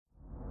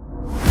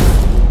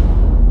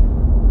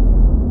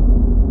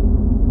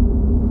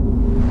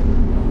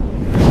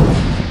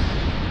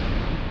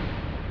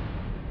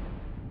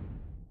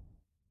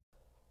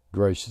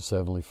Gracious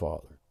Heavenly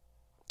Father,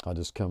 I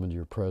just come into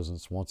your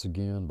presence once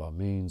again by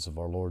means of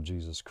our Lord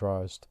Jesus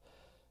Christ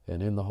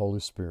and in the Holy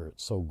Spirit.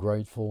 So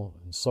grateful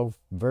and so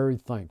very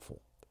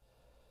thankful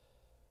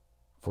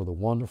for the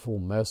wonderful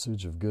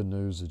message of good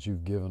news that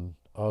you've given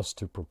us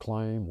to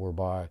proclaim,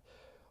 whereby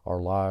our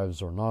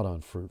lives are not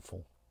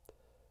unfruitful.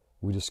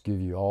 We just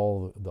give you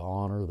all the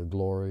honor, the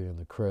glory, and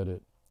the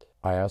credit.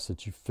 I ask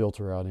that you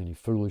filter out any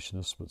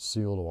foolishness, but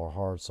seal to our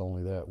hearts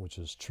only that which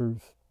is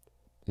truth.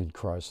 In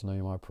Christ's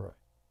name I pray.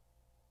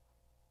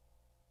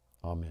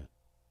 Amen.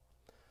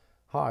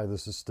 Hi,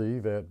 this is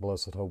Steve at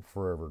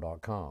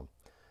blessedhopeforever.com.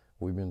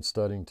 We've been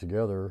studying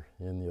together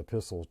in the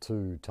epistle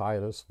to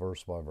Titus,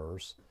 verse by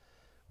verse.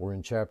 We're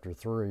in chapter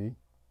 3,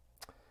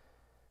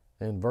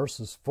 and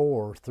verses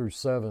 4 through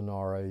 7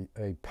 are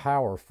a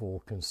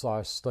powerful,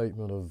 concise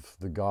statement of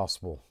the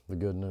gospel, the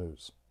good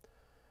news.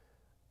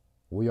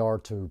 We are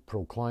to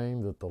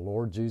proclaim that the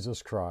Lord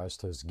Jesus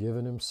Christ has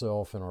given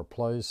himself in our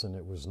place, and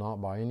it was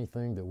not by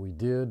anything that we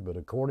did, but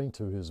according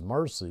to his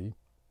mercy,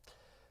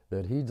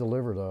 that he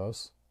delivered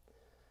us,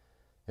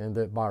 and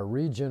that by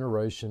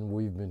regeneration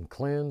we've been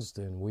cleansed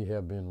and we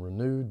have been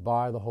renewed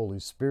by the Holy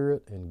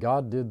Spirit. And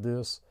God did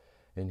this,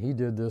 and he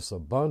did this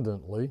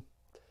abundantly.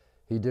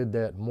 He did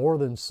that more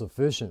than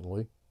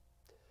sufficiently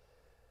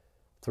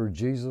through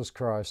Jesus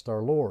Christ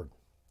our Lord,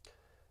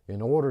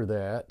 in order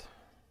that,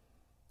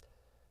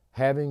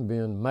 having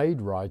been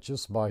made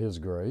righteous by his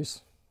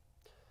grace,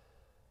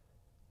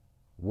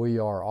 we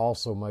are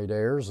also made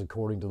heirs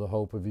according to the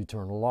hope of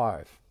eternal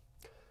life.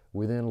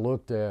 We then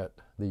looked at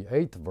the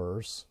 8th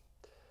verse.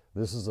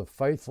 This is a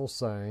faithful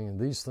saying, and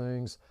these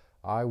things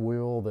I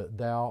will that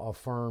thou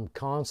affirm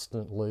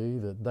constantly,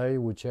 that they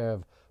which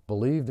have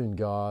believed in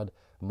God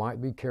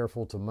might be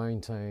careful to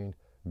maintain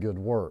good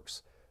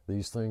works.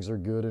 These things are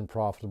good and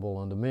profitable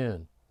unto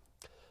men.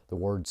 The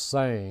word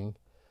saying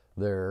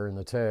there in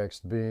the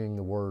text being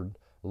the word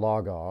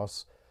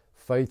logos.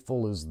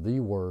 Faithful is the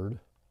word,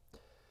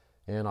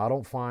 and I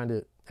don't find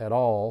it at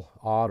all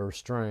odd or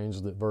strange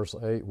that verse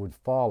 8 would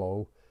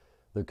follow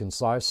the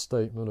concise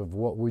statement of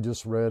what we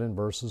just read in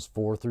verses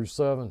 4 through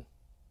 7.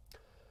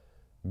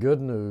 Good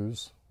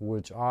news,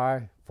 which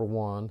I, for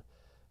one,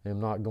 am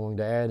not going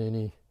to add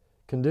any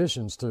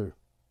conditions to.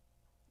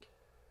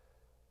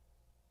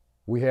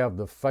 We have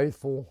the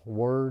faithful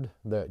word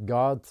that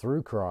God,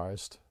 through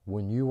Christ,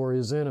 when you were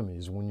his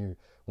enemies, when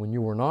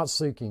you were not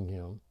seeking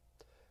him,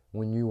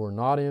 when you were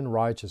not in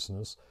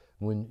righteousness,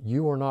 when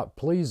you were not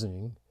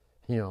pleasing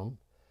him,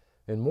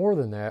 and more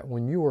than that,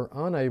 when you were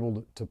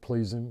unable to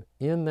please him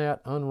in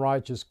that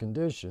unrighteous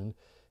condition,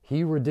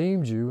 he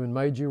redeemed you and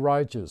made you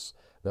righteous.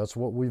 That's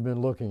what we've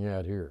been looking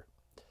at here.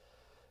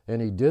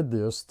 And he did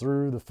this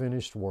through the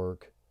finished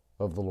work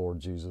of the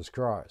Lord Jesus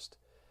Christ.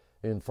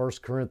 In 1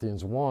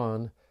 Corinthians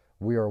 1,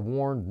 we are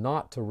warned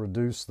not to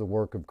reduce the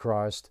work of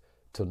Christ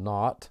to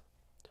naught,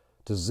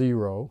 to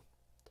zero.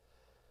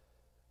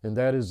 And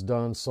that is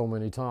done so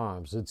many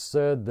times. It's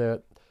said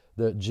that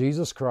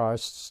Jesus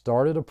Christ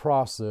started a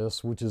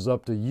process which is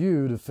up to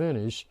you to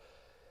finish.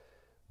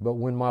 But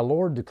when my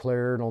Lord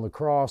declared on the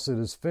cross, it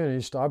is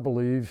finished, I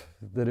believe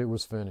that it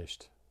was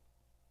finished.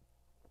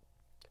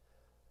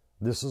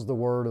 This is the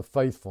word of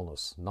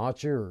faithfulness,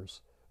 not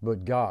yours,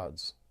 but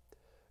God's.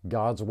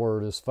 God's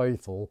word is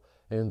faithful,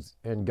 and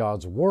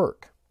God's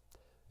work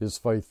is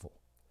faithful.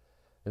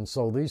 And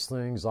so these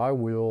things I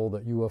will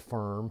that you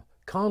affirm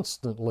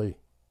constantly.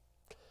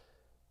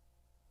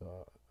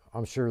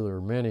 I'm sure there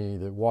are many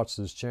that watch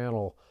this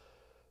channel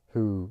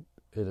who,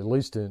 at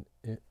least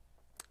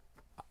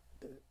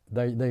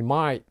they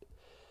might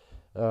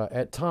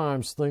at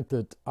times think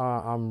that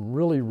I'm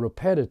really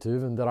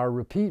repetitive and that I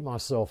repeat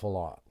myself a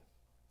lot.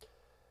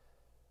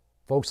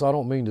 Folks, I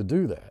don't mean to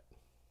do that.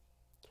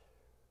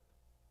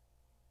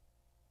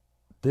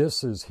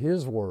 This is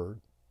his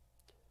word.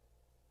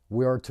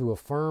 We are to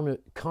affirm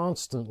it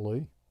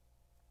constantly.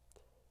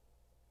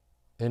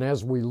 And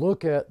as we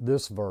look at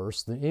this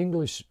verse, the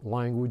English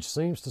language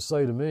seems to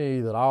say to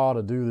me that I ought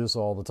to do this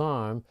all the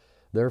time.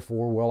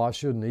 Therefore, well, I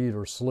shouldn't eat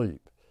or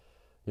sleep.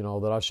 You know,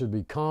 that I should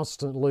be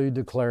constantly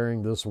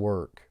declaring this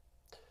work.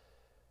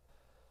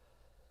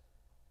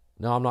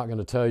 Now, I'm not going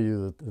to tell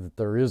you that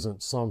there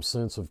isn't some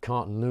sense of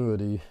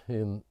continuity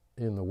in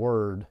the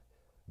word,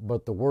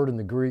 but the word in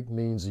the Greek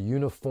means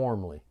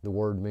uniformly. The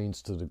word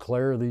means to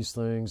declare these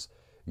things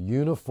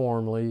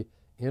uniformly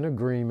in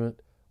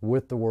agreement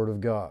with the Word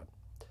of God.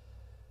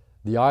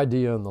 The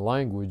idea in the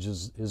language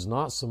is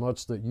not so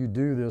much that you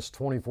do this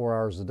 24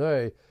 hours a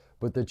day,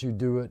 but that you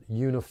do it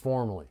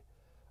uniformly.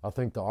 I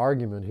think the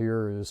argument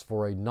here is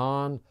for a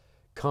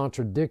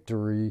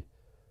non-contradictory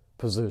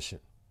position.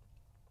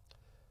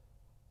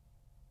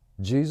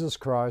 Jesus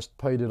Christ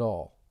paid it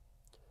all.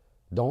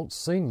 Don't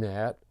sing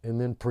that and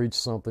then preach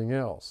something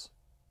else.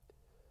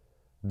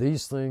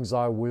 These things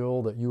I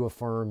will that you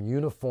affirm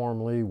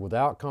uniformly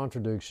without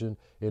contradiction,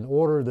 in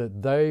order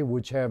that they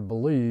which have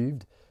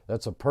believed,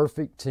 that's a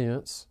perfect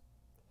tense,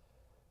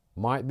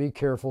 might be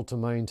careful to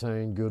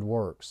maintain good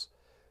works.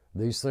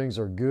 These things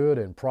are good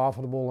and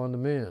profitable unto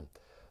men.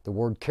 The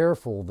word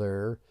careful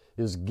there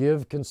is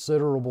give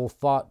considerable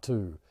thought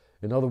to.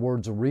 In other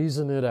words,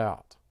 reason it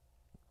out.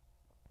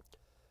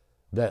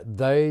 That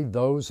they,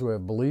 those who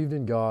have believed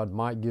in God,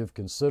 might give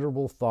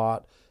considerable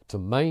thought to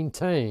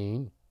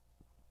maintain.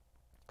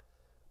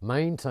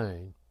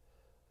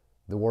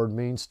 The word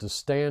means to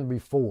stand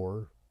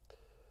before.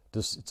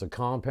 It's a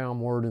compound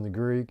word in the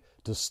Greek.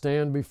 To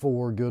stand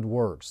before good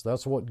works.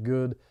 That's what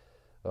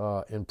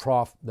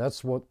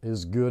that's what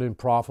is good and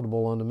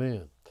profitable unto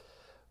men.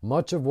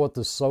 Much of what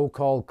the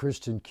so-called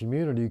Christian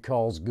community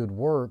calls good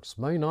works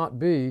may not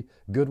be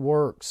good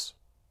works.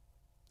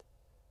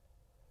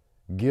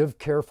 Give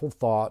careful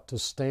thought to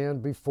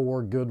stand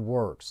before good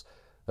works.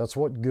 That's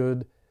what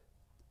good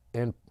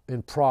and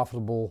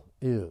profitable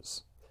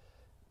is.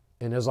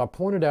 And as I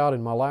pointed out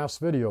in my last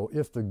video,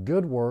 if the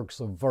good works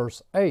of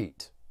verse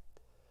 8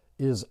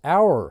 is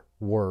our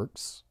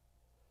works,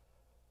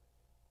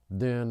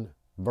 then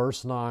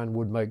verse 9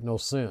 would make no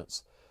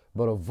sense.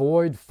 But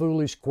avoid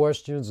foolish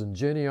questions and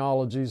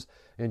genealogies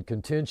and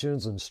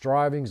contentions and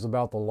strivings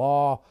about the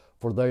law,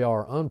 for they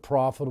are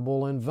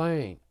unprofitable and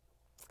vain.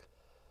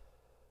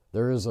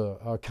 There is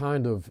a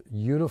kind of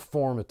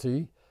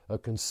uniformity, a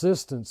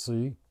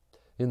consistency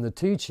in the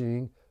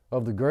teaching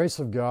of the grace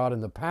of God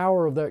and the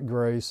power of that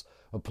grace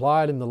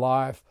applied in the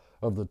life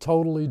of the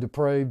totally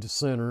depraved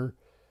sinner.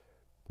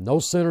 No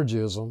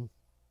synergism,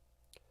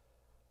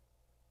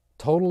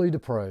 totally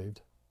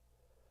depraved,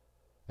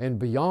 and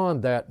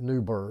beyond that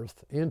new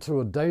birth into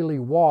a daily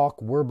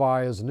walk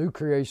whereby as new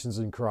creations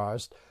in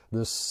Christ,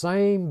 the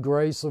same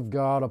grace of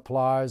God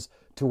applies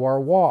to our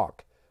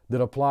walk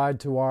that applied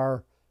to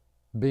our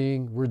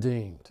being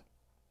redeemed.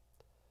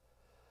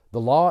 The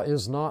law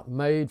is not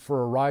made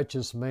for a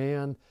righteous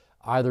man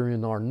either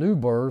in our new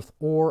birth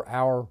or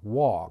our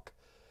walk.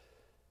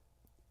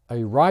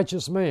 A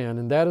righteous man,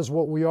 and that is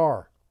what we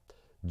are.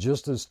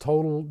 Just as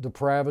total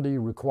depravity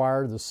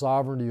required the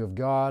sovereignty of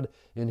God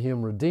in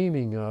Him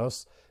redeeming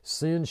us,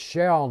 sin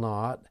shall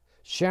not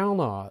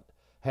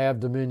have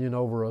dominion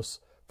over us,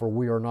 for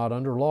we are not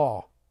under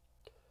law.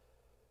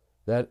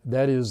 That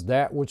is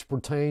that which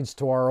pertains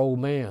to our old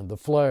man, the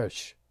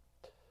flesh.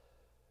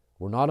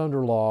 We're not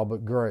under law,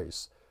 but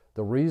grace.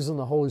 The reason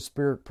the Holy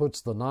Spirit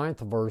puts the 9th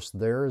verse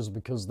there is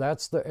because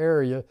that's the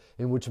area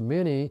in which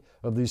many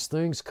of these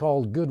things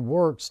called good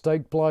works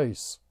take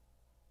place.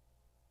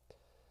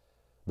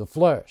 The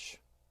flesh,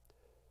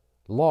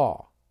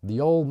 law,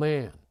 the old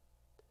man.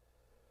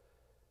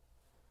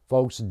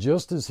 Folks,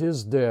 just as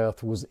His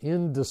death was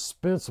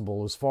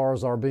indispensable as far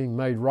as our being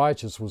made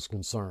righteous was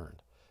concerned,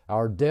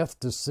 our death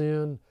to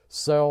sin,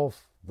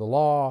 self, the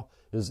law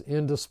is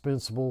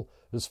indispensable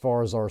as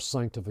far as our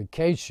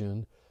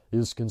sanctification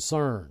is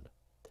concerned.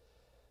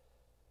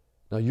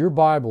 Now, your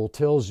Bible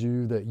tells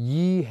you that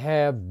ye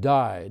have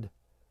died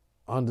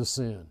unto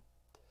sin.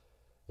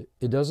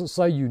 It doesn't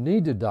say you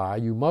need to die,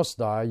 you must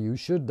die, you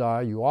should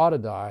die, you ought to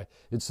die.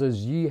 It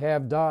says ye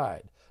have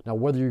died. Now,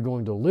 whether you're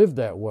going to live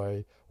that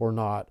way or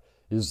not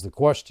is the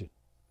question.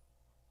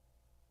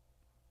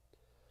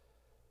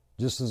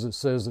 Just as it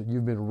says that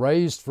you've been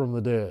raised from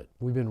the dead.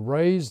 We've been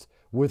raised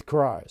with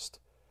Christ.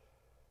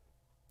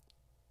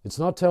 It's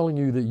not telling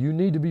you that you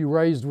need to be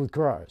raised with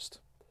Christ.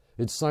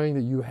 It's saying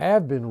that you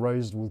have been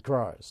raised with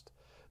Christ.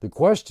 The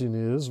question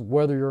is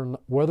whether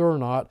or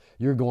not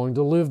you're going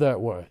to live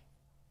that way.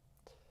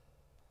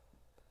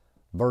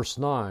 Verse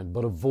 9,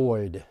 but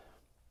avoid.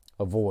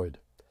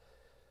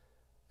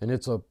 And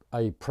it's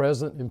a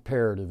present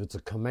imperative. It's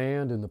a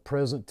command in the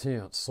present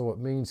tense. So it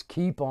means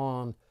keep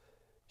on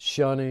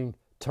shunning,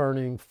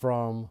 turning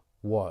from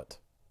what?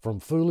 From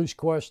foolish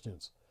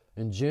questions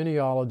and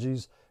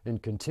genealogies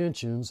and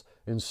contentions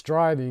and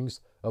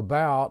strivings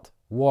about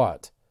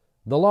what?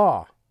 The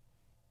law.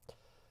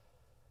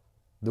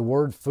 The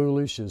word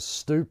foolish is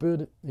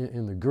stupid.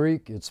 In the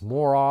Greek, it's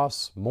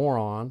moros,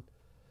 moron.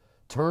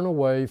 Turn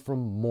away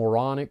from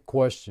moronic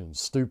questions,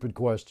 stupid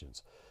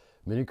questions.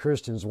 Many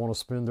Christians want to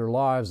spend their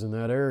lives in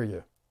that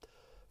area.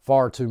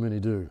 Far too many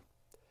do.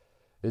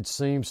 It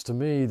seems to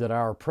me that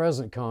our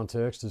present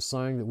context is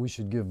saying that we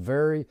should give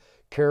very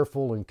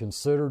careful and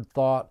considered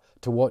thought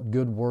to what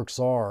good works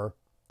are,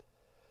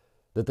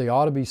 that they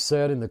ought to be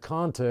said in the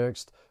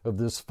context of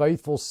this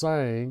faithful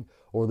saying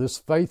or this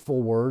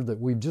faithful word that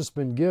we've just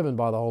been given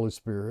by the Holy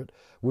Spirit,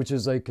 which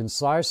is a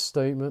concise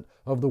statement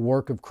of the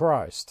work of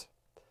Christ.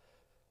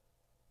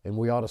 And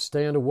we ought to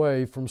stand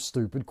away from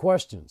stupid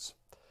questions.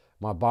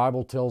 My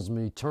Bible tells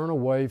me turn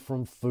away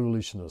from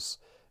foolishness,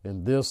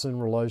 and this in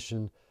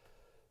relation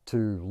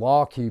to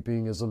law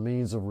keeping as a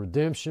means of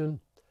redemption,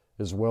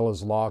 as well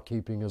as law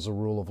keeping as a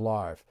rule of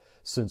life,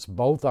 since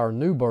both our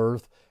new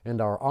birth and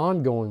our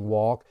ongoing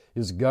walk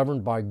is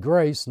governed by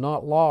grace,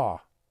 not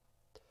law.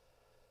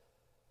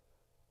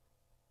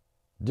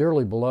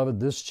 Dearly beloved,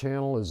 this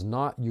channel is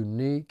not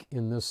unique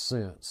in this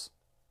sense.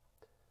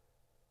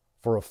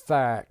 For a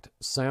fact,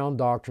 sound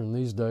doctrine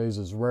these days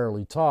is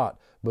rarely taught,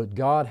 but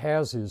God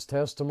has His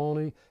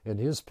testimony and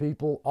His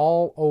people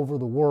all over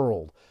the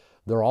world.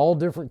 They're all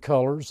different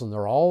colors and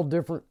they're all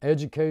different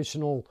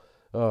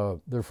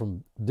they're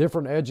from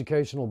different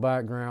educational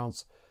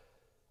backgrounds.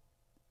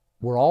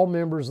 We're all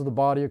members of the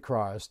body of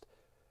Christ.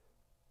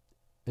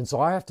 And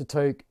so I have to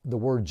take the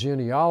word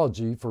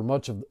genealogy for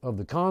much of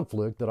the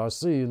conflict that I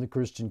see in the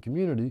Christian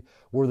community,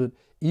 where that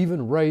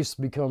even race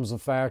becomes a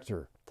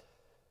factor.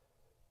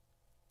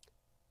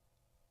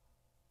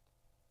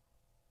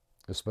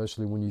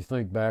 Especially when you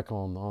think back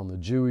on the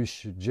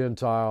Jewish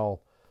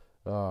Gentile,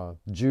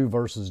 Jew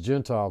versus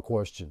Gentile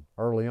question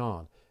early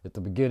on at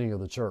the beginning of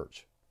the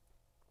church.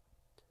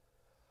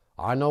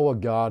 I know a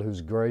God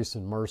whose grace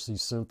and mercy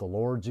sent the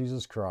Lord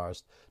Jesus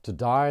Christ to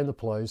die in the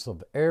place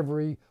of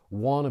every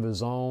one of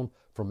his own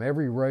from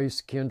every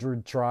race,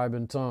 kindred, tribe,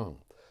 and tongue.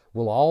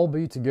 We'll all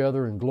be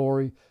together in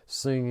glory,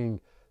 singing,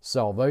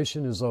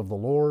 "Salvation is of the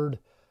Lord."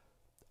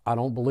 I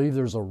don't believe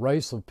there's a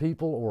race of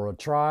people or a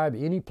tribe,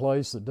 any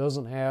place that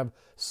doesn't have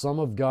some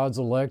of God's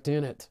elect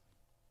in it.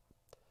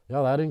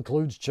 Yeah, that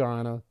includes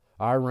China,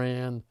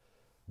 Iran,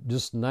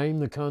 just name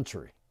the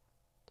country.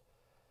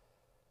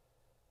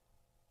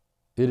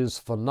 It is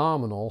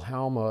phenomenal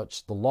how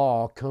much the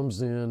law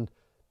comes into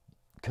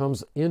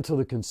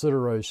the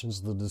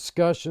considerations, the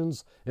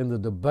discussions, and the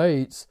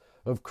debates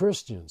of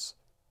Christians.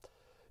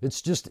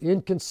 It's just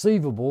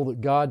inconceivable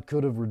that God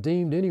could have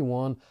redeemed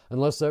anyone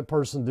unless that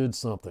person did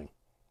something.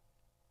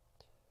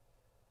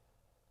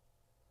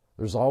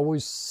 There's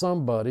always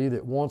somebody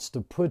that wants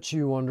to put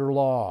you under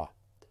law.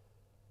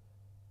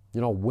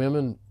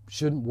 Women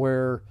shouldn't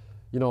wear,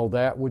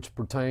 that which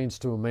pertains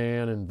to a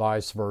man and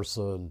vice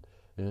versa.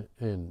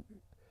 And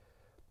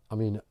I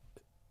mean,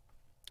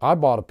 I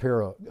bought a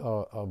pair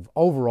of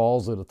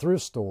overalls at a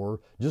thrift store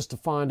just to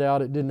find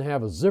out it didn't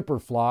have a zipper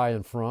fly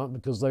in front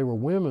because they were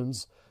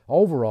women's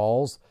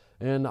overalls,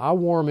 and I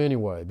wore them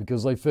anyway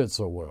because they fit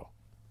so well.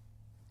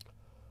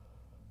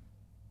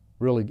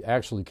 Really,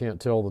 actually can't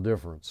tell the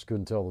difference.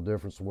 Couldn't tell the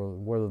difference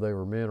whether they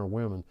were men or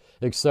women,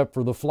 except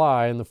for the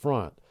fly in the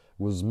front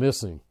was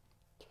missing.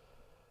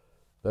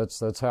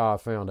 That's how I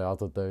found out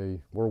that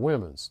they were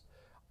women's.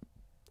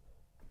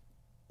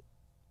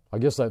 I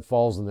guess that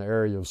falls in the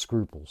area of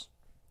scruples.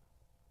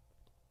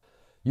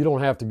 You don't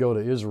have to go to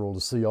Israel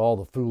to see all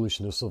the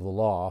foolishness of the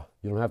law.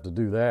 You don't have to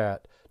do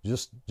that.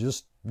 Just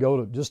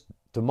go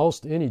to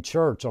most any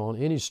church on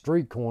any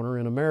street corner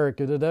in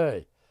America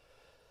today.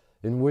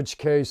 In which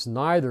case,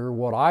 neither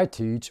what I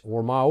teach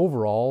or my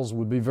overalls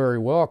would be very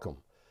welcome.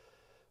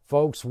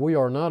 Folks, we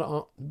are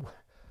not,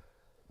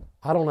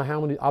 I don't know how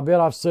many, I bet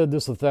I've said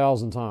this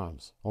 1,000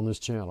 times on this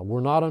channel.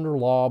 We're not under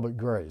law but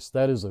grace.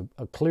 That is a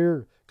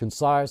clear,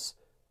 concise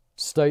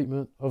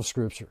statement of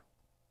Scripture.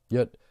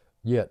 Yet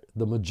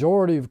the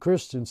majority of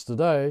Christians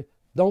today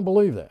don't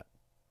believe that.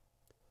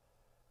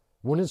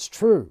 When it's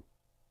true,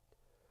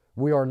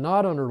 we are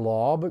not under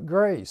law but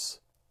grace.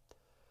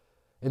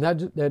 And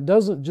that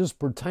doesn't just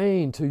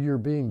pertain to your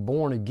being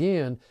born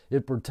again.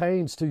 It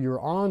pertains to your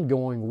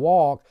ongoing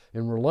walk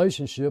and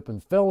relationship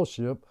and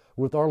fellowship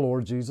with our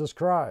Lord Jesus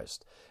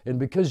Christ. And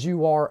because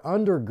you are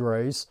under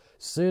grace,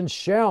 sin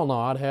shall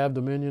not have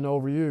dominion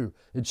over you.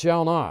 It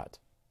shall not.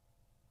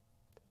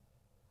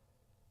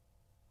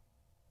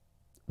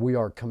 We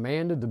are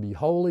commanded to be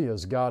holy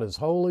as God is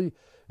holy.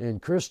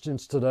 And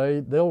Christians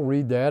today, they'll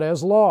read that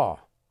as law.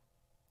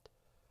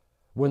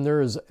 When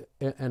there is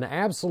an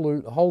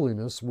absolute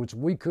holiness which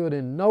we could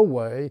in no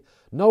way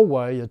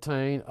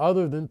attain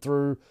other than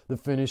through the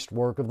finished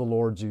work of the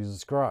Lord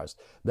Jesus Christ.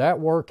 That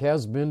work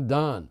has been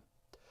done.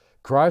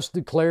 Christ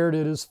declared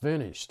it is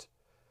finished.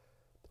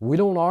 We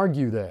don't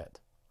argue that.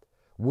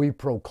 We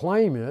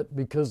proclaim it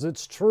because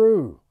it's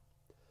true.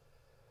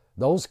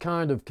 Those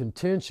kind of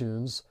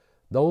contentions,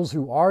 those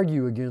who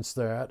argue against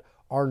that,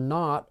 are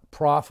not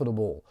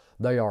profitable.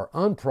 They are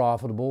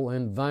unprofitable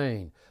and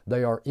vain.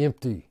 They are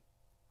empty.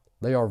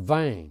 They are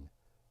vain,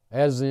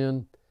 as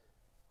in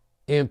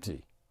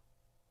empty.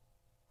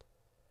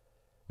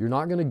 You're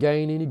not going to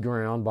gain any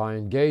ground by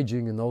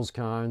engaging in those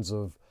kinds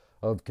of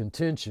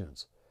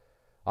contentions.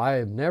 I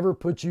have never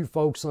put you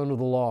folks under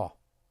the law,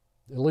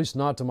 at least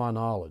not to my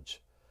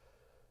knowledge.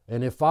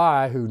 And if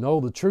I, who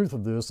know the truth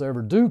of this,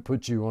 ever do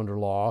put you under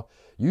law,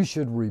 you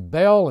should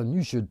rebel and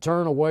you should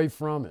turn away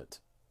from it.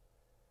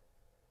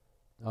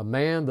 A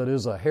man that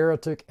is a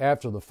heretic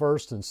after the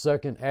first and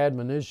second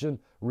admonition,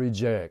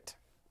 reject.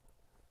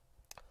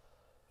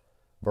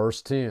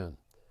 Verse 10,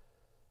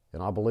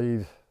 and I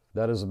believe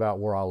that is about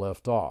where I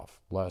left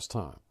off last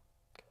time.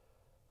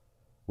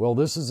 Well,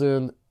 this is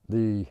in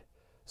the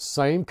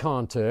same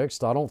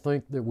context. I don't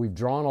think that we've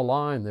drawn a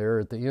line there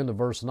at the end of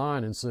verse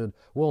 9 and said,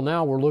 well,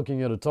 now we're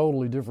looking at a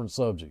totally different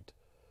subject.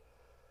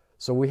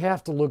 So we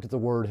have to look at the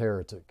word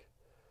heretic.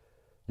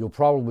 You'll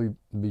probably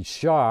be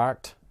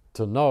shocked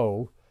to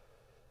know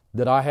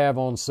that I have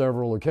on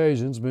several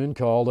occasions been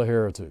called a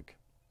heretic.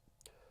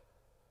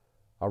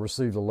 I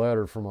received a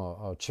letter from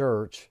a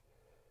church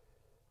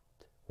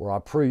where I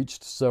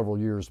preached several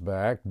years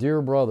back. Dear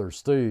brother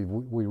Steve,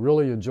 we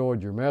really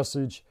enjoyed your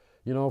message.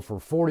 For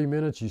 40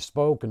 minutes you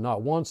spoke and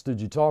not once did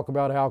you talk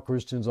about how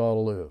Christians ought to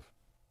live.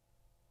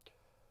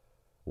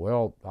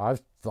 Well,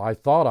 I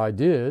thought I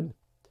did.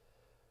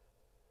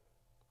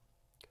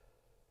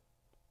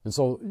 And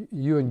so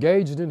you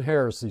engaged in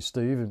heresy,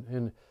 Steve,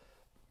 and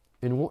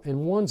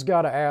And one's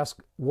got to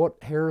ask what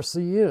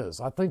heresy is.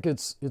 I think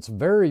it's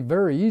very,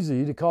 very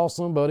easy to call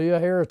somebody a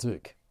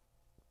heretic.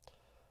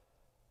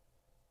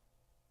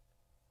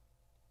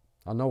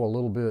 I know a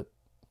little bit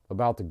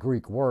about the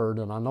Greek word,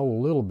 and I know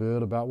a little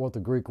bit about what the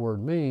Greek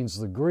word means.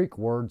 The Greek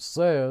word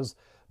says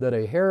that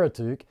a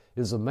heretic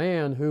is a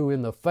man who,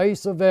 in the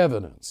face of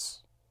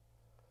evidence,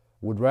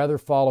 would rather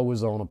follow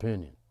his own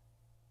opinion.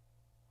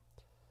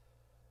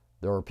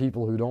 There are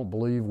people who don't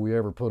believe we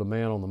ever put a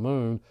man on the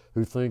moon,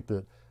 who think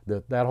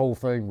that whole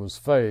thing was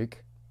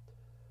fake.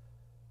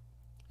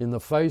 In the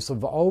face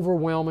of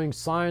overwhelming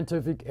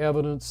scientific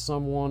evidence,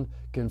 someone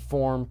can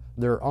form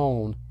their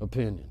own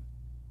opinion.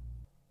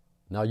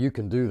 Now, you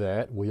can do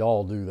that. We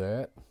all do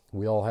that.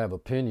 We all have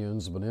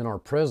opinions, but in our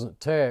present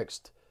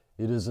text,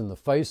 it is in the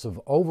face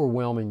of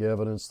overwhelming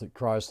evidence that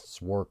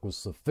Christ's work was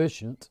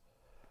sufficient.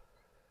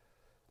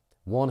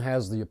 One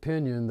has the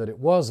opinion that it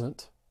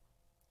wasn't.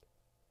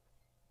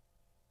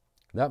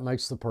 That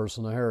makes the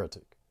person a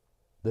heretic.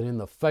 That in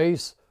the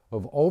face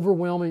of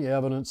overwhelming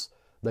evidence,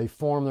 they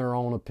form their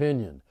own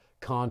opinion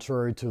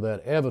contrary to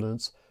that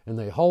evidence, and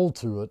they hold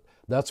to it.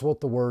 That's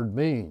what the word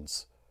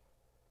means.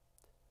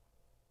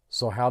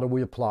 So how do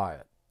we apply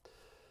it?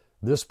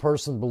 This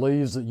person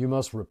believes that you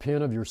must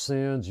repent of your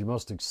sins, you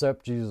must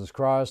accept Jesus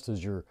Christ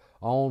as your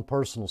own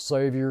personal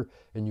Savior,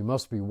 and you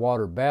must be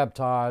water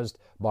baptized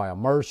by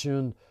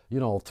immersion,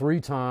 3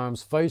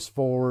 times, face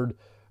forward,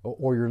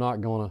 or you're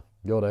not going to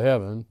go to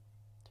heaven.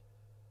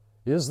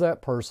 Is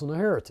that person a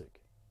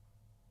heretic?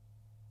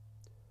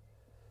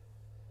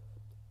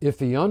 If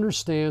he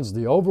understands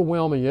the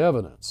overwhelming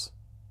evidence,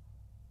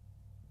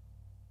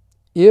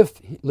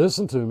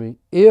 listen to me,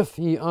 if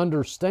he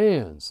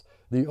understands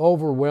the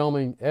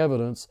overwhelming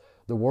evidence,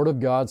 the Word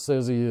of God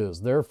says he is.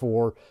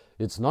 Therefore,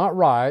 it's not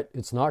right,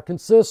 it's not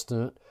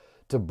consistent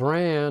to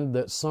brand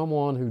that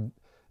someone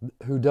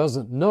who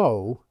doesn't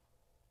know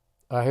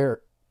a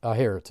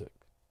heretic.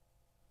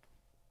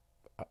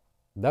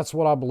 That's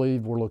what I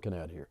believe we're looking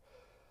at here.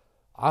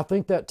 I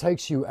think that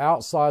takes you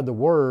outside the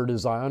Word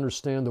as I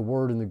understand the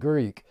word in the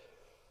Greek.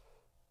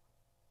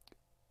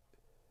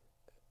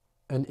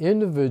 An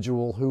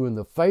individual who, in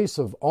the face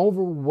of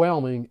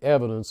overwhelming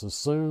evidence,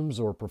 assumes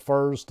or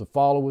prefers to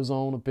follow his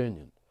own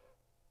opinion.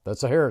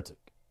 That's a heretic.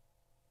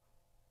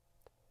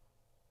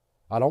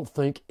 I don't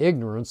think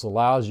ignorance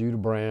allows you to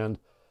brand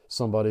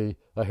somebody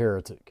a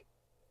heretic.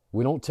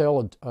 We don't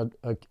tell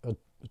a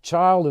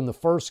child in the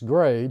first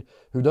grade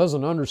who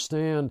doesn't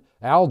understand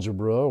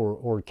algebra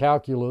or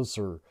calculus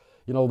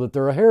that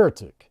they're a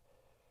heretic,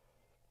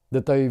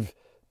 that they've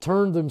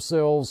turned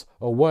themselves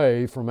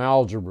away from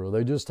algebra.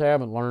 They just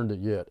haven't learned it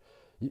yet.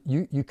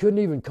 You couldn't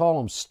even call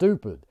them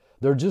stupid.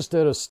 They're just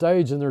at a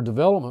stage in their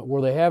development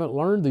where they haven't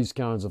learned these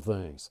kinds of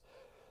things.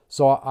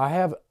 So I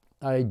have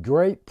a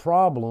great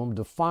problem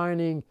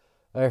defining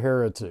a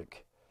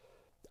heretic.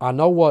 I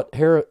know what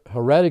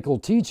heretical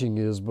teaching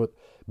is, but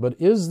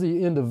is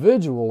the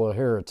individual a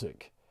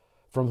heretic?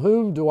 From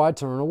whom do I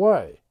turn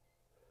away?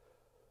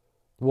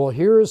 Well,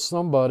 here is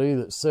somebody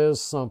that says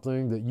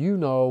something that you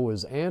know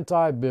is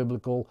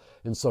anti-biblical,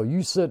 and so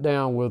you sit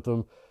down with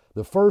them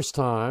the first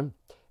time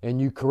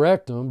and you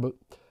correct them,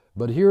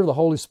 but here the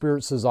Holy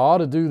Spirit says, I ought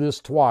to do this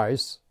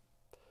twice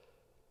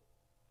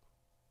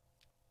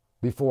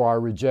before I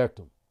reject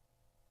them.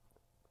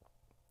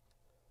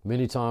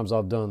 Many times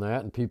I've done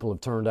that, and people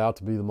have turned out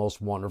to be the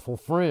most wonderful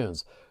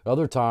friends.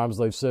 Other times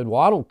they've said,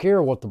 well, I don't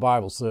care what the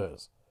Bible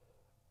says.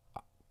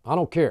 I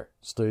don't care,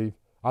 Steve.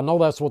 I know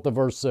that's what the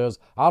verse says.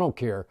 I don't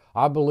care.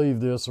 I believe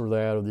this or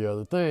that or the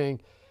other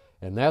thing.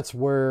 And that's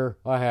where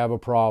I have a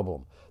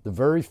problem. The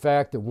very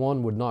fact that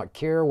one would not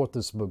care what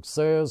this book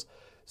says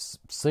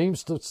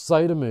seems to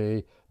say to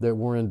me that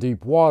we're in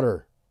deep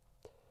water.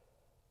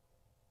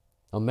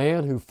 A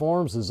man who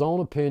forms his own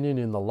opinion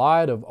in the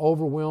light of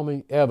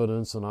overwhelming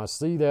evidence, and I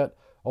see that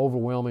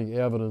overwhelming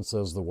evidence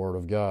as the Word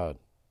of God.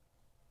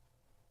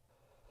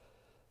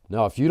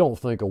 Now, if you don't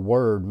think a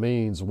word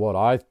means what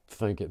I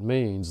think it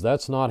means,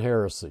 that's not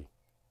heresy.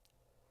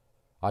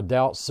 I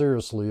doubt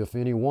seriously if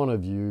any one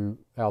of you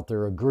out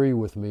there agree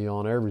with me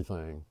on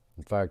everything.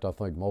 In fact, I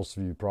think most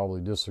of you probably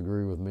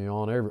disagree with me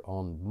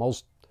on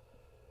most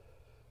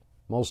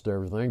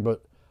everything,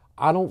 but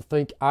I don't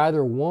think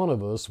either one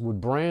of us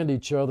would brand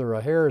each other a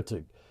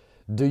heretic.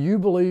 Do you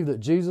believe that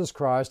Jesus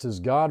Christ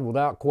is God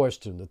without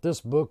question, that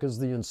this book is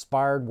the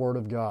inspired Word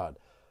of God?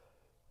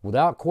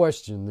 Without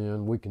question,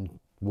 then,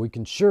 we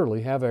can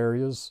surely have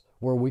areas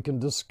where we can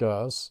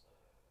discuss.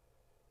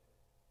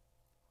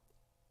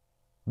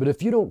 But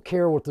if you don't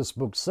care what this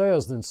book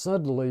says, then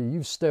suddenly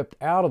you've stepped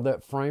out of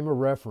that frame of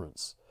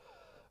reference.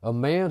 A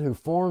man who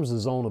forms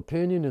his own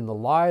opinion in the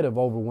light of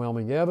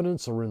overwhelming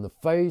evidence or in the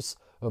face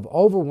of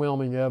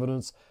overwhelming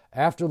evidence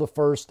after the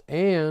first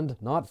and,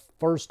 not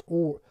first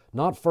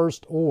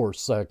or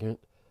second,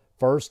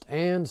 first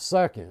and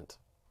second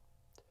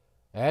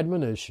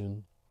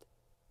admonition,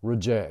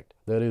 reject.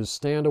 That is,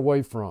 stand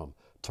away from,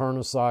 turn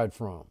aside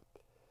from.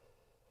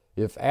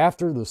 If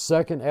after the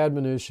second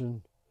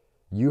admonition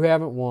you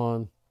haven't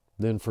won,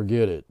 then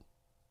forget it.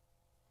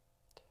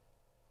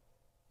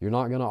 You're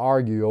not going to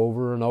argue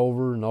over and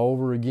over and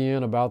over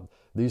again about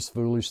these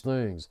foolish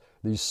things,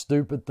 these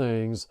stupid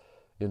things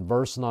in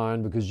verse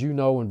 9, because you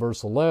know in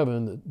verse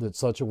 11 that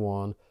such a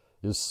one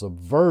is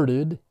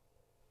subverted.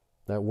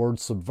 That word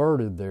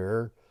subverted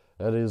there,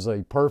 that is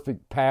a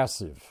perfect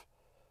passive.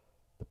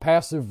 The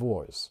passive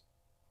voice.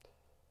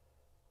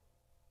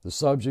 The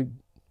subject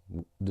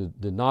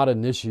did not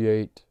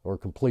initiate or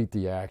complete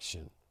the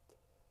action.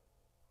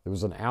 It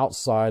was an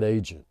outside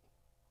agent.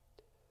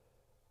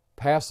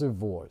 Passive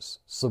voice,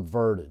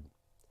 subverted,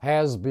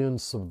 has been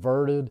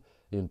subverted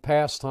in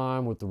past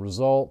time with the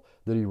result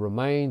that he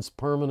remains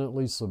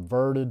permanently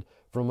subverted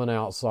from an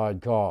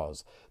outside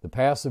cause. The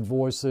passive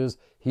voice says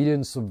he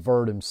didn't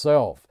subvert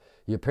himself.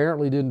 He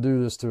apparently didn't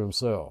do this to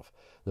himself.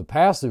 The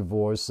passive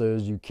voice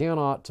says you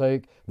cannot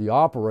take the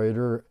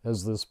operator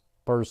as this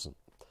person.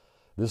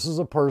 This is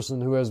a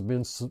person who has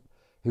been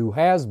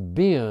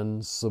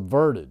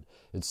subverted.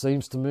 It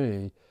seems to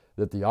me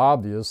that the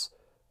obvious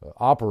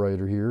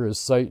operator here is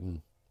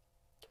Satan.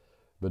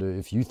 But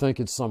if you think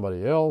it's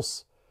somebody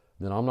else,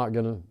 then I'm not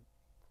going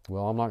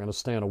to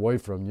stand away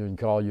from you and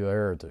call you a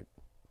heretic.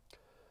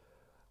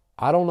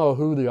 I don't know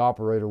who the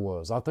operator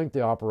was. I think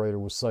the operator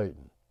was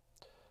Satan.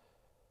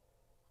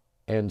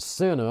 And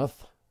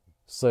sinneth,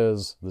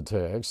 says the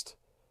text,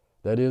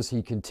 that is,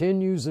 he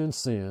continues in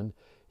sin.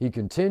 He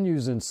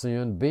continues in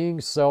sin,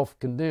 being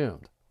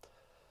self-condemned.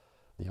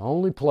 The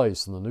only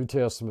place in the New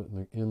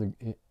Testament,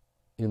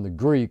 in the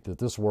Greek, that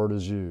this word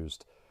is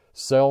used,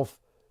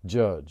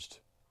 self-judged,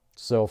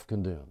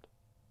 self-condemned.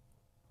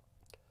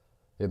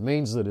 It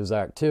means that his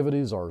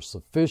activities are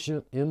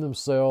sufficient in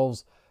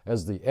themselves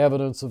as the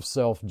evidence of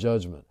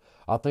self-judgment.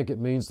 I think it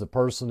means the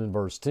person in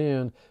verse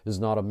 10 is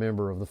not a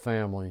member of the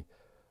family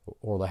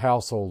or the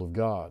household of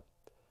God.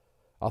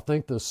 I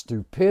think the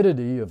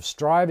stupidity of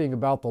striving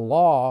about the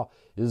law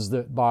is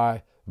that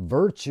by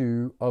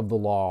virtue of the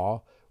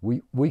law,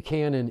 we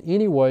can in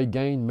any way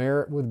gain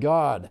merit with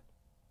God.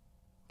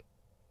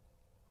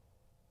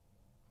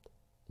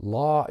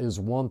 Law is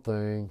one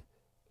thing,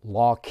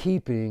 law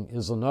keeping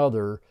is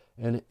another,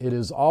 and it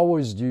is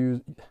always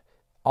used,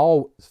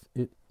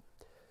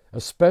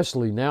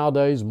 especially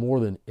nowadays more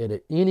than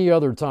at any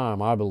other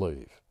time, I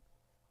believe.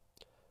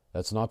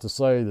 That's not to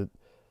say that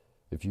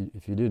if you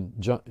didn't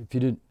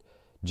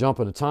jump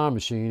in a time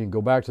machine and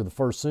go back to the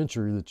first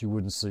century that you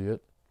wouldn't see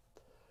it.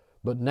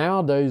 But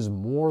nowadays,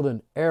 more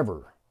than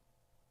ever,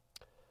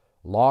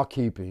 law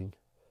keeping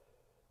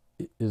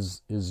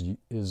is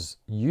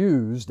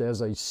used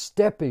as a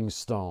stepping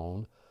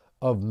stone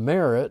of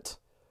merit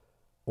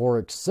or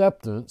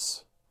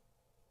acceptance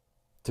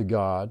to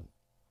God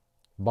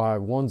by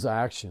one's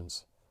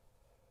actions.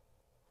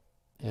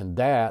 And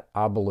that,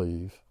 I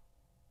believe,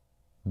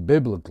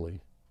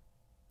 biblically,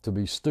 to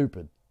be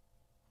stupid,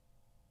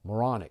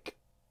 moronic,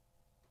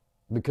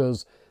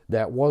 because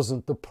that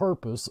wasn't the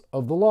purpose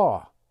of the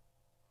law.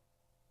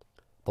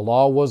 The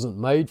law wasn't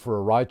made for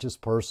a righteous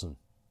person,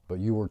 but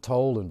you were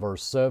told in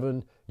verse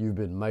 7, you've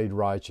been made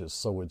righteous.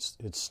 So it's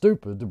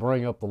stupid to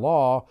bring up the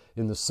law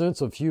in the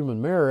sense of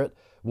human merit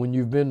when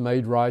you've been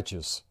made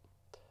righteous.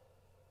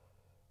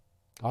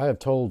 I have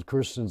told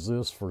Christians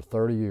this for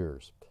 30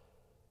 years.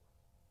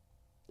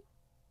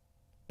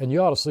 And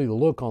you ought to see the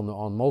look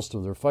on most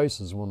of their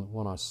faces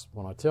when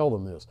I tell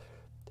them this.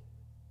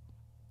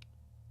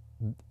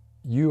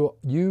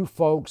 You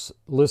folks,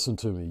 listen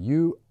to me.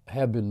 You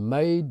have been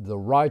made the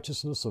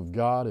righteousness of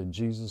God in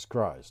Jesus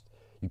Christ.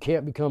 You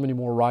can't become any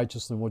more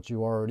righteous than what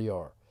you already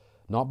are.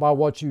 Not by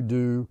what you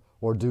do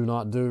or do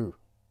not do.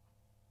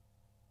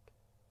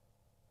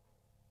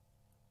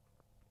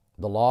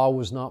 The law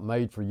was not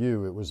made for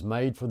you. It was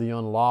made for the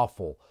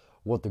unlawful.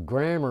 What the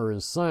grammar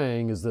is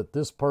saying is that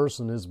this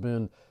person has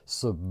been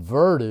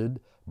subverted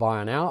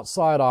by an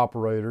outside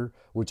operator,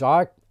 which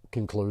I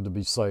conclude to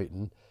be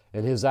Satan,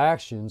 and his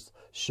actions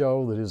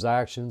show that his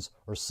actions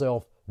are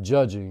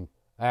self-judging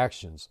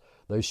actions.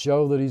 They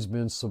show that he's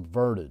been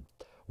subverted.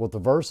 What the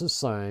verse is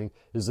saying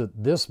is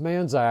that this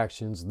man's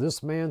actions,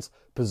 this man's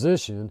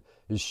position,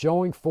 is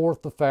showing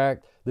forth the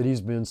fact that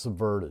he's been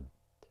subverted.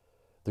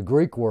 The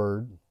Greek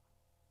word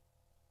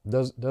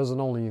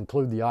doesn't only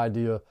include the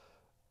idea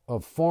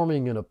of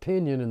forming an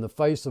opinion in the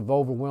face of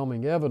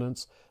overwhelming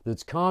evidence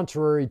that's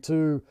contrary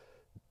to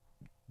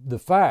the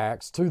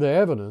facts, to the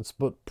evidence,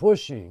 but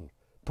pushing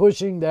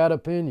that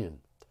opinion.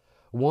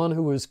 One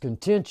who is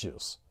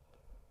contentious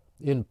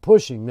in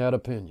pushing that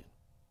opinion.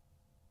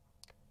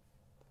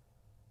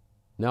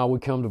 Now we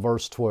come to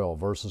verse 12,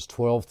 verses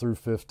 12 through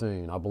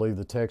 15. I believe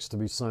the text to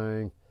be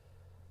saying,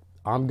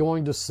 I'm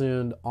going to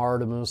send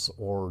Artemas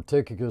or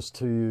Tychicus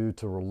to you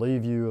to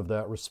relieve you of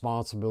that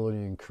responsibility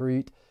in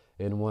Crete.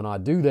 And when I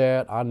do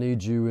that, I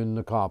need you in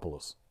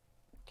Nicopolis.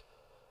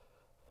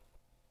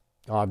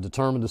 I've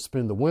determined to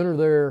spend the winter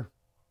there.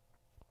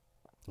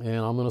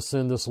 And I'm going to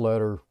send this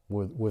letter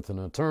with an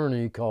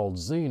attorney called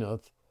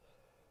Zenith.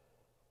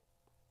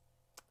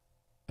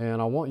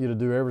 And I want you to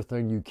do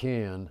everything you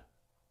can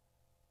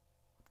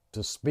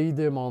to speed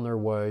them on their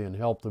way and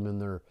help them in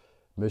their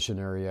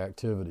missionary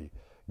activity.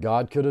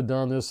 God could have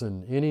done this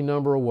in any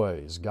number of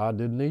ways. God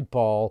didn't need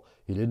Paul.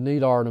 He didn't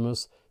need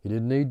Artemis. He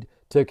didn't need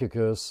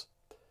Tychicus.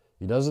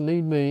 He doesn't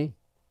need me.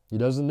 He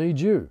doesn't need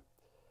you.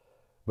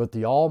 But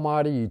the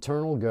Almighty,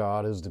 eternal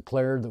God has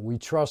declared that we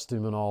trust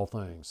Him in all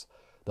things.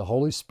 The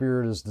Holy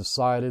Spirit has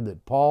decided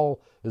that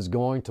Paul is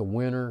going to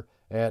winter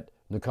at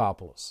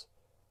Nicopolis.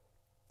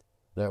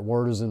 That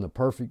word is in the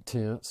perfect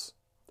tense.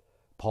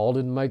 Paul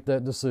didn't make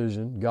that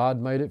decision.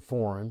 God made it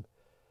for him.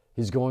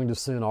 He's going to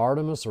send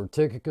Artemis or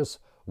Tychicus,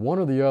 one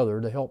or the other,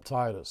 to help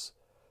Titus.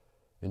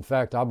 In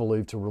fact, I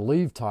believe to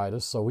relieve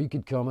Titus so he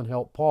could come and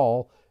help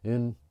Paul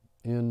in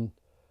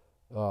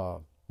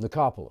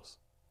Nicopolis.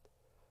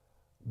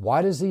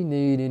 Why does he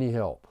need any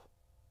help?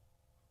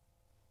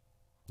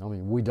 I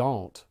mean, we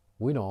don't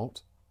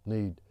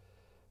need,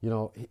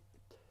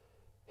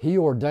 he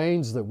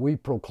ordains that we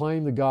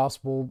proclaim the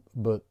gospel,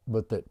 but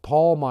that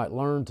Paul might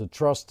learn to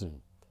trust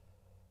him.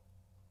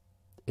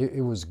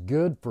 It was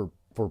good for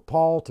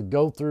Paul to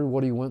go through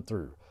what he went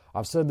through.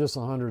 I've said this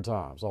 100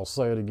 times. I'll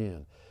say it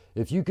again.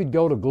 If you could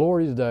go to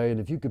glory today and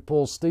if you could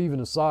pull Stephen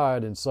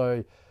aside and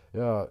say,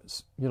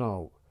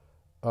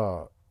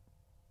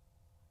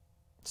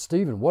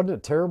 Stephen, wasn't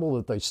it terrible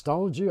that they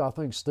stoned you? I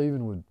think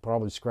Stephen would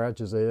probably scratch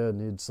his head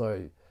and he'd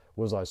say,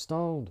 was I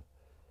stoned?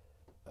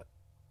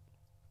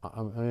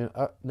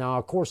 Now,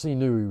 of course, he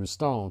knew he was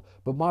stoned,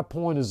 but my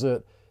point is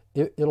that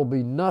it'll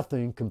be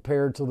nothing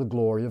compared to the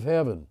glory of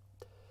heaven.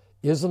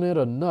 Isn't it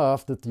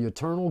enough that the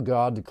eternal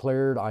God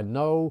declared, I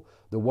know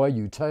the way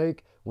you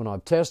take. When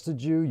I've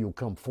tested you, you'll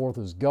come forth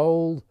as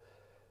gold,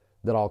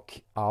 that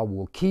I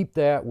will keep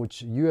that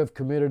which you have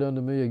committed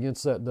unto me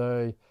against that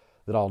day,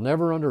 that I'll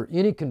never under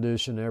any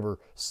condition ever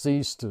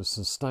cease to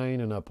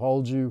sustain and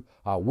uphold you.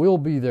 I will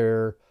be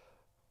there.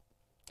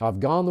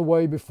 I've gone the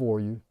way before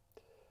you.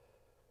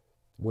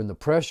 When the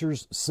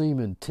pressures seem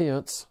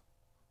intense,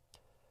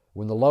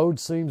 when the load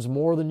seems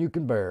more than you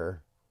can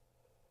bear,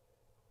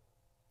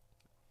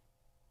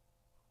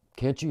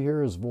 can't you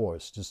hear his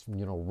voice just,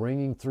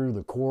 ringing through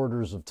the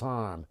corridors of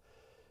time?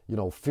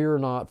 Fear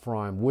not, for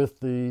I am with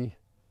thee,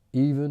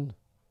 even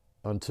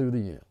unto the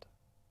end.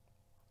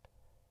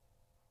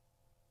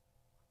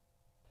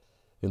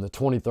 In the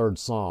 23rd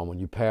Psalm, when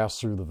you pass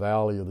through the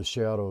valley of the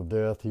shadow of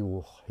death, he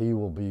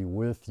will be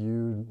with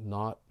you,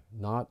 not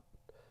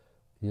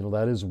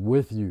that is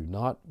with you,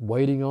 not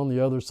waiting on the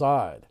other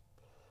side.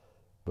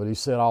 But he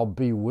said, I'll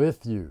be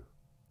with you.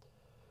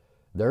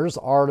 There's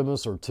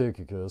Artemis or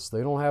Tychicus.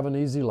 They don't have an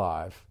easy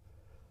life.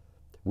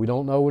 We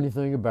don't know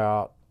anything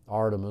about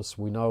Artemis.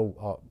 We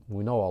know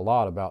a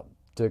lot about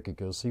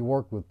Tychicus. He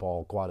worked with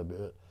Paul quite a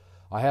bit.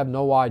 I have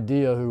no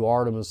idea who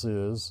Artemis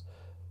is.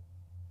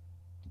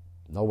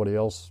 Nobody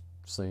else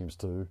seems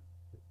to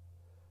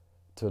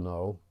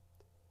know.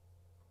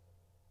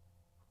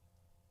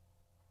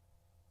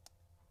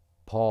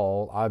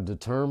 Paul, I've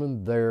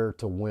determined there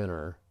to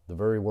winter. The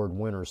very word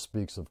winter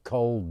speaks of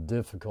cold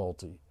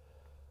difficulty,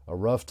 a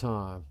rough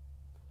time.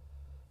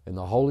 And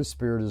the Holy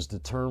Spirit is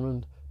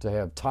determined to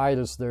have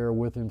Titus there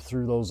with him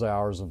through those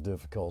hours of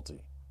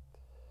difficulty.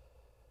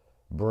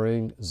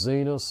 Bring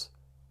Zenas,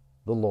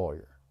 the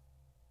lawyer.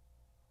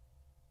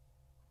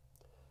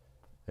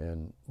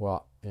 And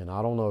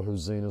I don't know who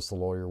Zenas the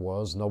lawyer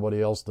was.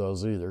 Nobody else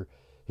does either.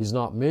 He's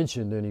not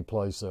mentioned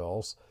anyplace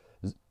else.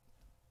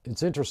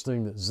 It's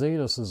interesting that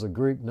Zenas is a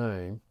Greek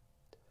name.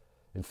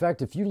 In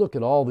fact, if you look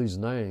at all these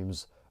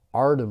names,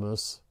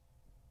 Artemis,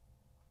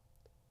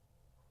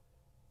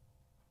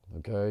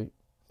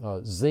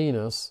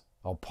 Zenas,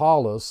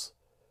 Apollos,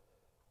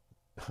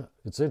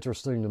 it's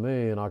interesting to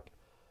me, and I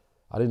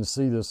didn't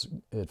see this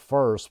at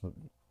first, but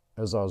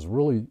as I was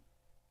really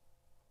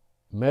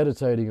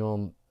meditating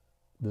on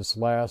these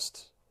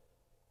last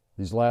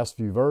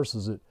few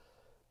verses, it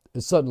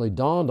suddenly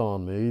dawned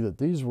on me that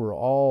these were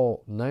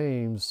all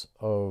names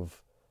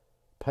of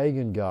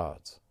pagan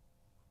gods.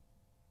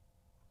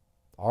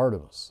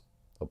 Artemis,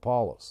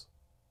 Apollos,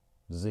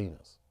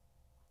 Zenas.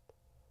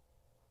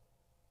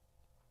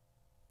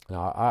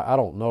 Now, I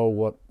don't know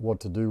what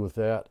to do with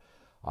that.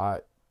 I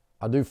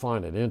do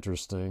find it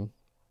interesting.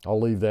 I'll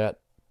leave that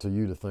to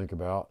you to think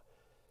about.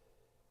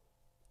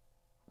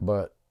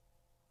 But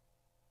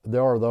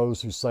there are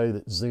those who say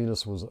that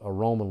Zenas was a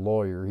Roman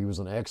lawyer. He was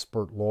an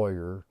expert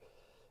lawyer.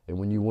 And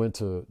when you went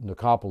to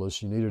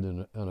Nicopolis, you needed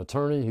an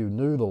attorney who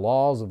knew the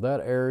laws of that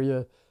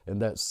area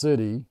and that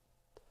city.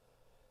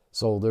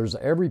 So there's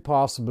every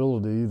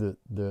possibility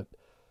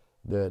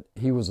that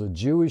he was a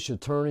Jewish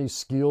attorney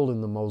skilled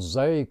in the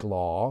Mosaic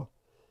law,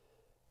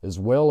 as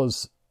well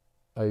as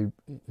in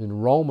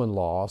Roman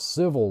law,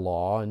 civil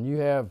law, and you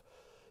have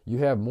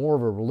more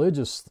of a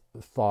religious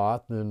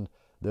thought than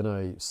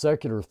a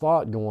secular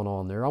thought going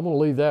on there. I'm going to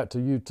leave that to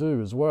you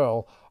too as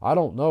well. I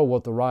don't know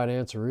what the right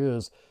answer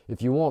is.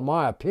 If you want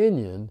my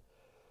opinion,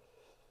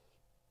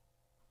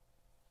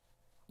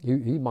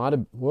 he might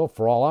have, well,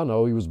 for all I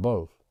know, he was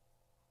both.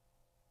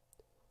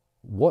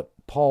 What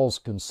Paul's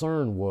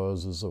concern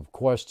was is of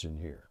question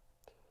here.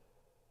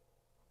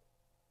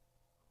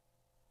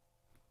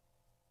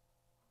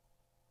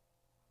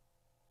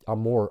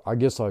 I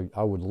guess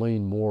I would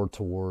lean more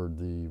toward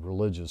the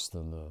religious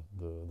than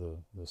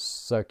the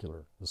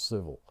secular, the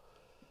civil.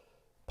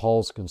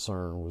 Paul's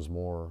concern was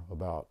more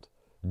about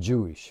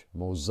Jewish,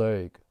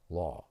 Mosaic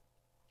law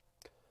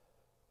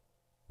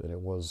than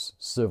it was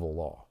civil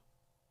law.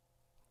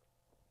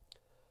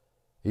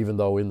 Even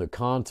though in the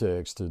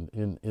context and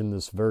in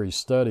this very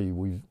study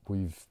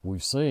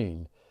we've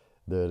seen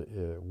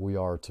that we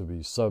are to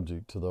be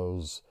subject to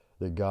those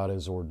that God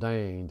has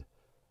ordained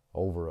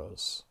over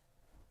us.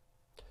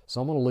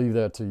 So I'm going to leave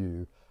that to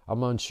you.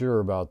 I'm unsure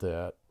about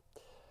that.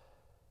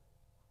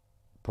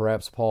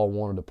 Perhaps Paul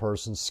wanted a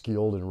person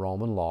skilled in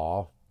Roman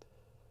law,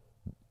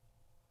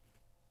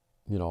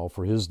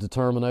 for his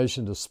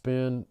determination to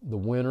spend the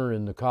winter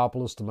in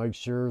Nicopolis to make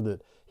sure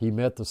that he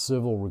met the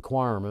civil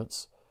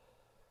requirements.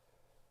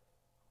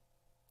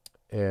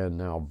 And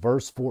now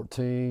verse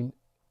 14,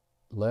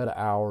 let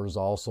ours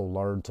also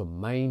learn to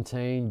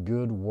maintain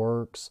good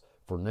works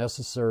for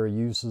necessary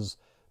uses,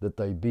 that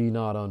they be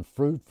not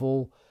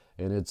unfruitful.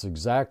 And it's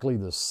exactly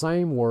the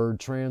same word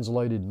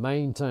translated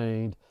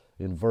maintained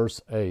in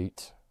verse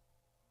 8.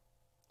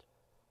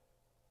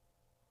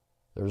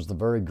 There's the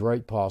very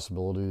great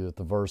possibility that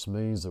the verse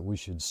means that we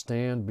should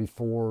stand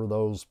before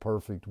those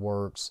perfect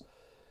works,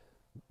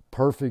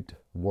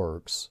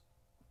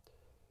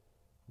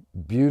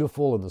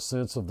 beautiful in the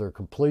sense of their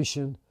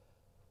completion.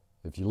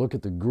 If you look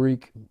at the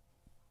Greek,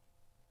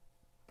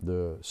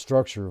 the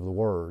structure of the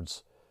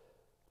words,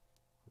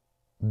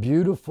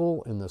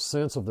 beautiful in the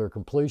sense of their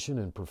completion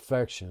and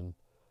perfection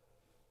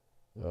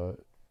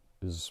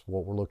is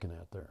what we're looking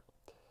at there.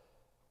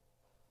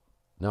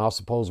 Now, I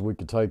suppose we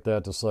could take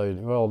that to say,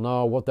 well,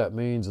 no, what that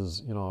means is,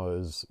 is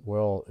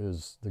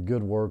the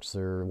good works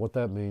there. What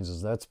that means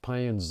is that's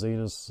paying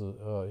Zenas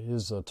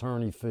his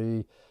attorney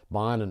fee,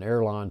 buying an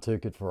airline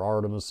ticket for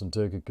Artemis and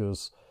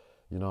Tychicus,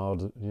 and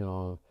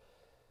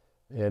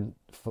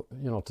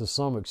to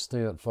some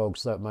extent,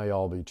 folks, that may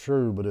all be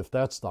true. But if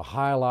that's the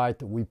highlight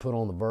that we put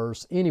on the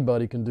verse,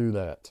 anybody can do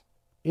that.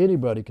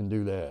 Anybody can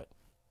do that.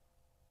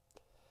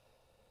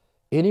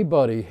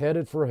 Anybody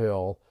headed for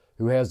hell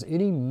who has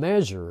any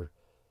measure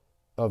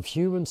of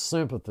human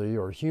sympathy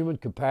or human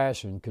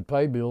compassion could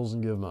pay bills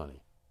and give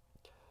money.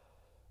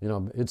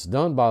 It's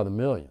done by the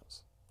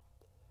millions.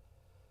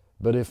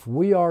 But if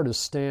we are to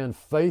stand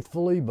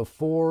faithfully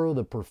before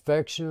the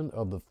perfection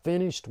of the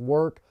finished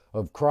work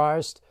of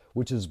Christ,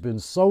 which has been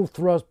so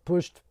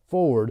pushed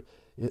forward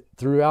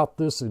throughout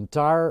this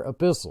entire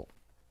epistle,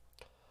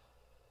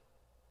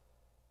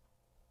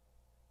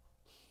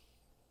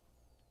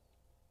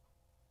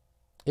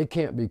 it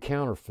can't be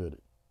counterfeited.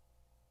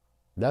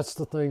 That's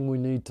the thing we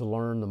need to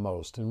learn the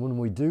most. And when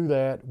we do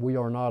that, we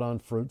are not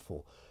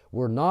unfruitful.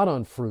 We're not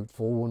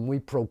unfruitful when we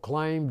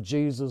proclaim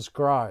Jesus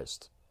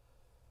Christ,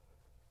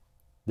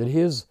 that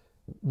His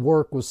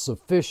work was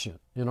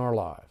sufficient in our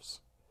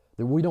lives,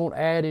 that we don't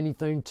add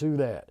anything to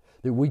that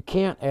we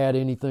can't add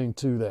anything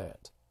to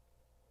that.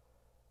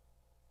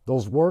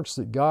 Those works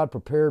that God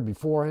prepared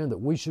beforehand, that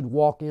we should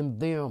walk in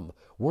them.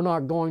 We're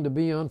not going to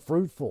be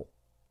unfruitful.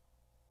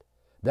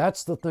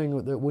 That's the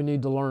thing that we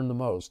need to learn the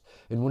most.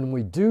 And when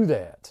we do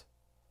that,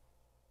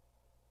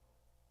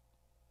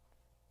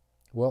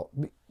 well,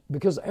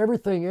 because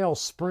everything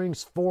else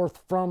springs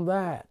forth from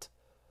that.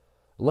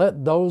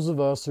 Let those of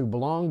us who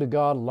belong to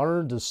God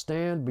learn to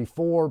stand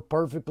before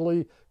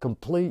perfectly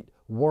complete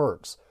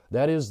works.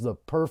 That is the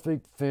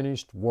perfect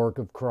finished work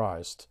of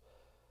Christ.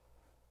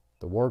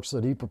 The works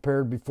that He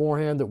prepared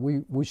beforehand, that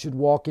we should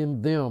walk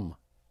in them.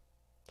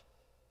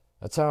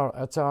 That's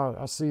how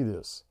I see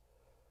this.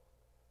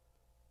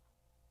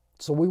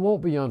 So we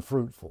won't be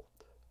unfruitful.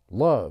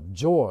 Love,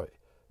 joy,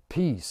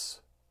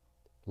 peace,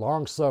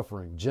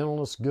 long-suffering,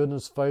 gentleness,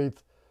 goodness,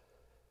 faith,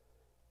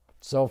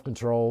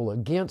 self-control.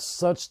 Against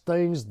such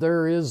things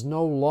there is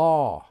no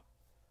law.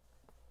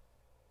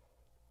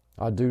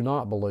 I do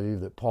not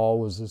believe that Paul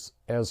was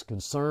as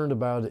concerned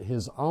about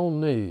his own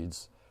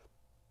needs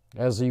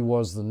as he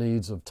was the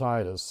needs of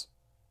Titus,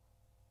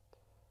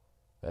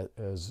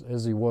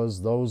 as he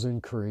was those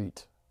in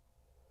Crete.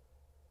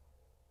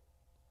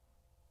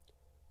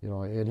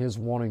 In his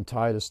wanting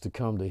Titus to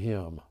come to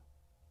him.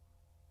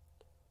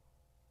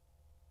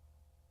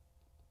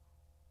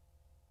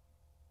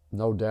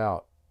 No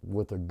doubt,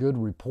 with a good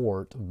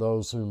report of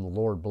those whom the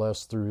Lord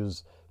blessed through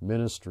his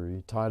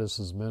ministry,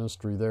 Titus's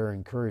ministry there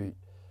in Crete.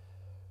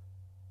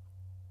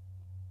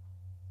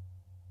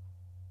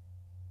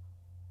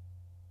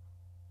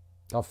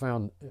 I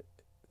found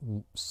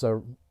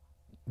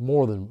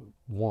more than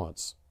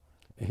once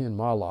in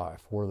my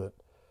life where that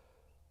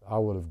I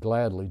would have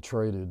gladly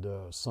traded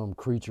some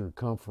creature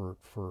comfort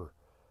for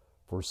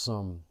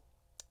some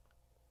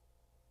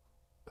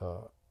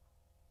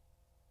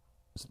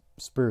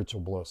spiritual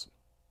blessing.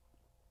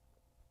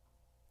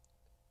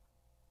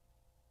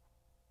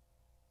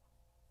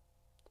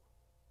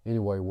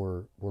 Anyway,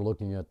 we're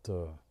looking at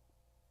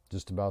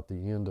just about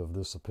the end of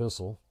this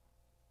epistle.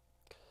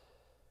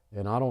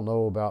 And I don't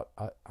know about,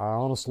 I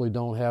honestly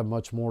don't have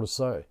much more to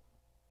say.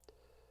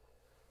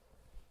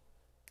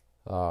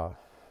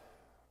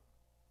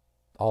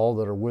 All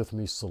that are with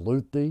me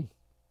salute thee,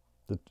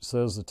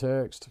 says the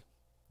text.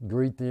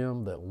 Greet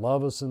them that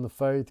love us in the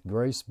faith.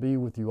 Grace be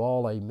with you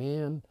all.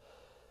 Amen.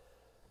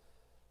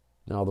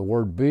 Now the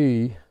word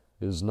be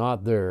is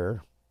not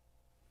there.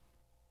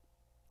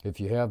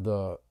 If you have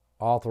the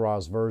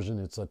Authorized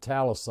Version, it's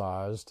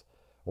italicized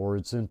or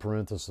it's in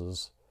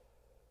parentheses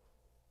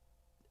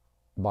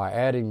by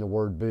adding the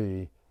word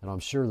be, and I'm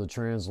sure the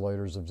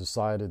translators have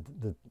decided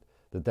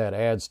that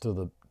adds to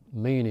the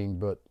meaning,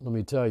 but let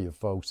me tell you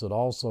folks, it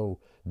also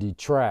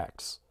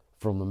detracts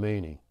from the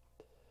meaning,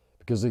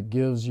 because it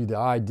gives you the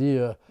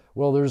idea,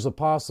 well, there's a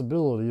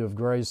possibility of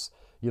grace,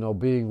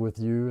 being with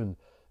you, and,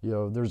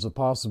 there's a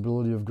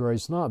possibility of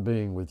grace not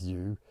being with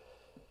you,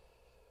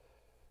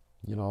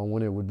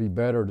 when it would be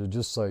better to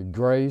just say,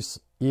 grace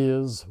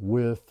is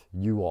with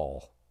you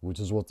all,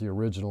 which is what the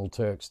original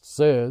text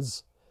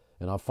says,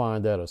 and I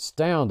find that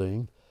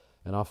astounding,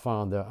 and I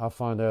find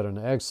that an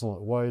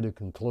excellent way to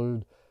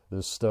conclude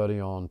this study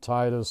on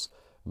Titus.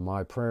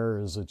 My prayer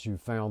is that you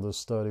found this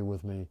study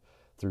with me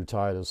through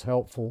Titus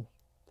helpful.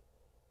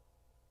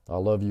 I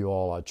love you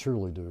all, I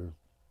truly do.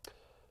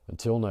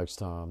 Until next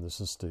time, this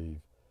is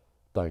Steve.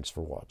 Thanks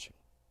for watching.